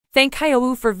Thank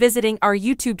you for visiting our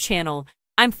YouTube channel.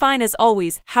 I'm fine as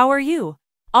always, how are you?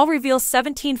 I'll reveal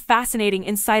 17 fascinating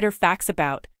insider facts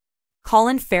about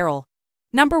Colin Farrell.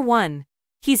 Number 1.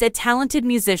 He's a talented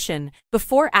musician.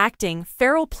 Before acting,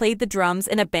 Farrell played the drums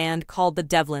in a band called the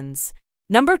Devlins.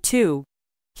 Number 2.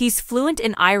 He's fluent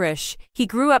in Irish. He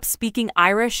grew up speaking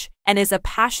Irish and is a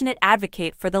passionate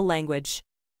advocate for the language.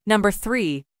 Number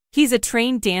 3. He's a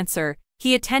trained dancer.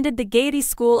 He attended the Gaiety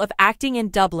School of Acting in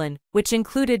Dublin, which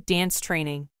included dance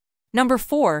training. Number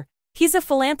 4. He's a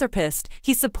philanthropist.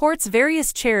 He supports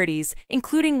various charities,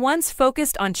 including ones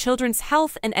focused on children's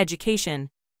health and education.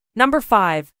 Number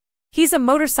 5. He's a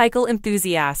motorcycle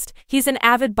enthusiast. He's an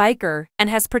avid biker and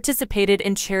has participated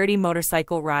in charity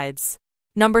motorcycle rides.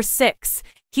 Number 6.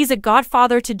 He's a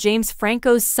godfather to James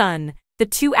Franco's son. The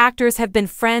two actors have been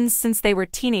friends since they were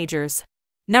teenagers.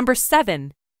 Number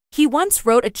 7. He once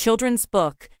wrote a children's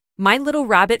book. My Little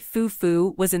Rabbit Foo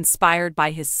Foo was inspired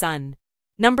by his son.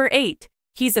 Number 8.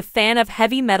 He's a fan of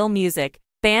heavy metal music.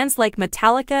 Bands like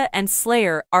Metallica and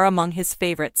Slayer are among his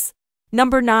favorites.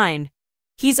 Number 9.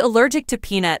 He's allergic to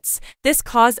peanuts. This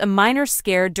caused a minor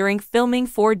scare during filming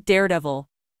for Daredevil.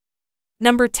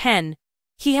 Number 10.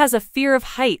 He has a fear of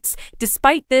heights.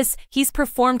 Despite this, he's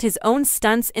performed his own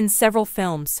stunts in several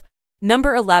films.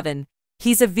 Number 11.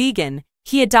 He's a vegan.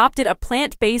 He adopted a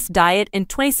plant-based diet in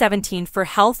 2017 for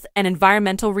health and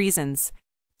environmental reasons.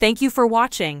 Thank you for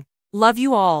watching. Love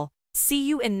you all. See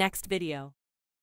you in next video.